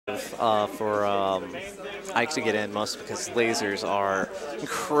for Ike to get in, mostly because lasers are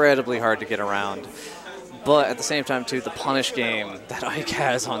incredibly hard to get around. But at the same time, too, the punish game that Ike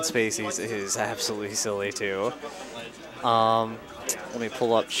has on Spaceys is absolutely silly, too. Let me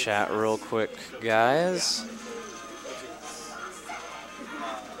pull up chat real quick, guys.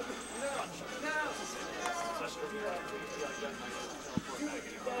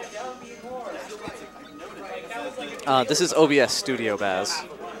 This is OBS Studio, Baz.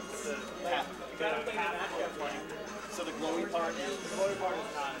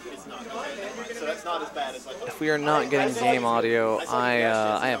 If we are not getting game audio,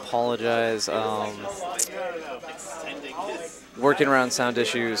 I apologize. Working around sound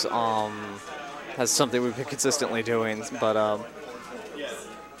issues has something we've been consistently doing, but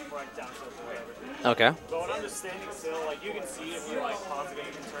okay. But when I'm just standing still, like you can see if you like pause the game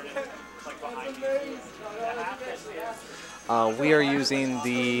and turn it like behind you. We are using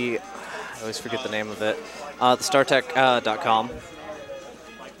the, I always forget the name of it, the StarTech.com.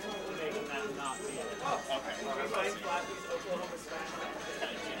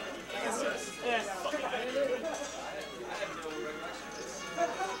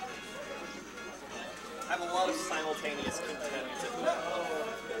 I have a lot of simultaneous content.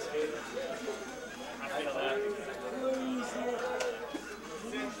 I feel that.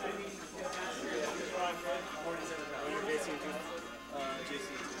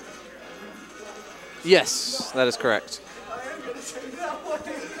 Yes, that is correct.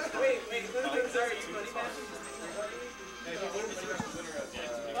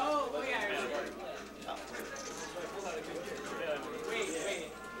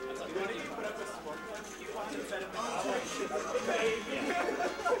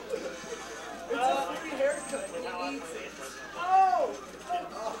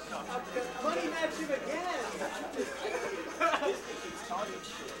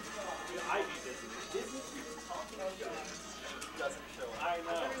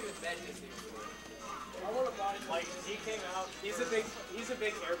 Like he came out, he's a big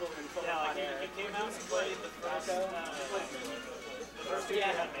airborne football. Yeah, like he came out and played the first year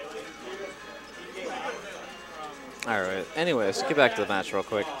had melee. He came out from. All right. Anyways, get back to the match real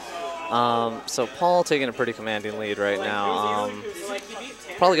quick. So Paul taking a pretty commanding lead right now.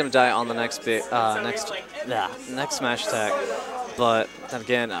 Probably gonna die on the next next smash attack, but then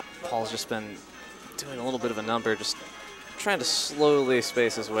again, Paul's just been doing a little bit of a number, just trying to slowly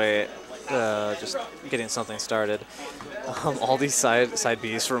space his way. Just getting something started. All these side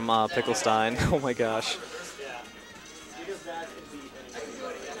Bs from Pickle Stein. Oh my gosh.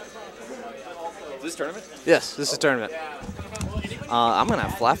 Is this tournament? Yes, this is tournament. I'm gonna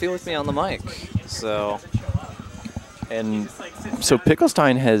have Flaffy with me on the mic. So. And so Pickle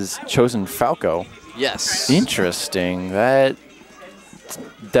Stein has chosen Falco. Yes. Interesting. That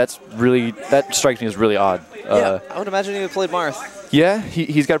strikes me as really odd. Yeah, I would imagine he would played Marth. Yeah,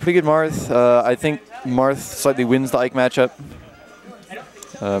 he's got a pretty good Marth. I think Marth slightly wins the Ike matchup.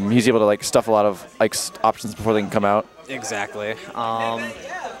 He's able to like stuff a lot of Ike's options before they can come out. Exactly.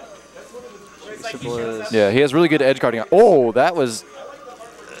 Yeah, he has really good edge guarding. Oh, that was.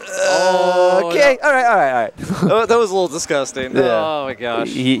 Okay, no. all right. That was a little disgusting. Yeah. Oh my gosh.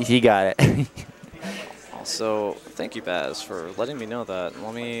 He got it. Also, thank you, Baz, for letting me know that.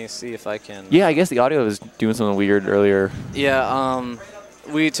 Let me see if I can. Yeah, I guess the audio was doing something weird earlier. Yeah,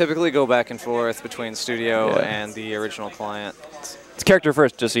 we typically go back and forth between studio and the original client. It's character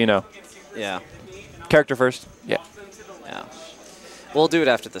first, just so you know. Yeah. Character first. Yeah. Yeah. We'll do it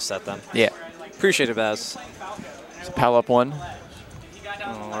after the set then. Yeah. Appreciate it, Baz. So Pal up one.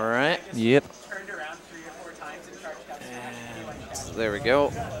 All right. Yep. And there we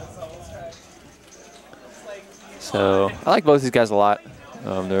go. So I like both these guys a lot.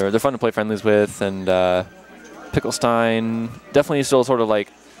 They're fun to play friendlies with, and Pickle Stein definitely still sort of like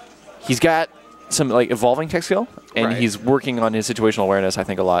he's got some like evolving tech skill, and he's working on his situational awareness, I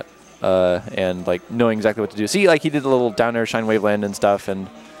think, a lot, and like knowing exactly what to do. See, like he did a little down air shine wave land and stuff, and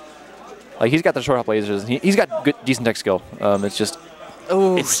like he's got the short hop lasers. And he's got good, decent tech skill. It's just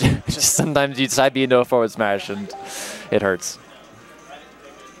just sometimes you side B into a forward smash, and it hurts.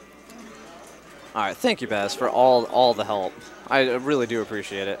 All right, thank you, Baz, for all the help. I really do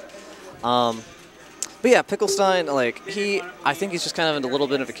appreciate it. But yeah, Pickle Stein, like I think he's just kind of in a little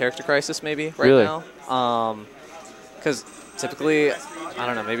bit of a character crisis maybe right now. Because typically, I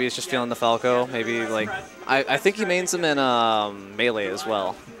don't know, maybe he's just feeling the Falco. Maybe like I think he mains him in Melee as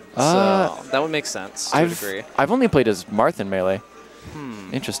well. So that would make sense to a degree. I've only played as Marth in Melee.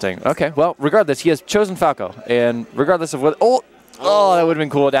 Interesting. Okay, well, regardless, he has chosen Falco, and regardless of what. Oh, that would have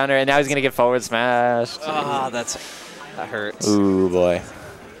been cool down there, and now he's going to get forward smashed. Ah, that hurts. Ooh, boy.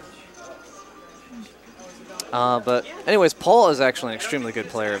 But anyways, Paul is actually an extremely good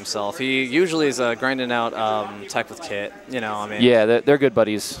player himself. He usually is grinding out tech with Kit. You know, I mean. Yeah, they're good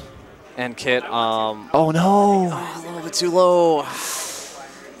buddies. And Kit. Oh no! A little bit too low.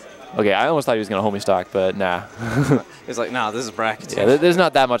 Okay, I almost thought he was gonna homie stock, but nah. He's like, nah, this is bracket. Yeah, there's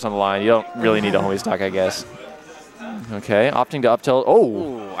not that much on the line. You don't really need a homie stock, I guess. Okay, opting to up tilt. Oh!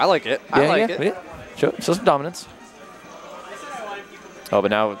 Ooh, I like it. I like it. Yeah. Show some dominance. Oh,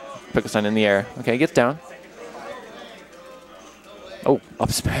 but now Pickle Stein in the air. Okay, gets down. Oh,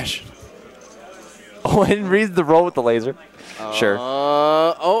 up smash. Oh, I didn't read the roll with the laser. Sure.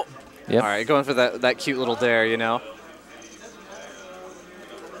 Oh. Yep. All right, going for that cute little dare, you know.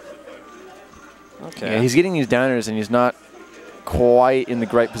 Okay. Yeah, he's getting these downers, and he's not quite in the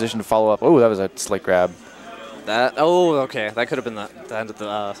right position to follow up. Oh, that was a slick grab. Okay. That could have been the end of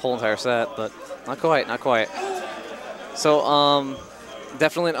the whole entire set, but not quite, not quite. So,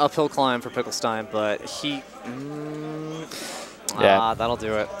 definitely an uphill climb for Pickle Stein, but he... yeah. That'll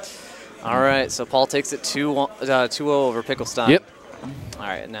do it. All right, so Paul takes it 2-0 over Pickle Stein. Yep. All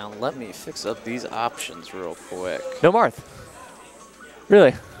right, now let me fix up these options real quick. No Marth.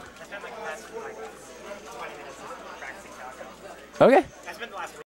 Really? Okay.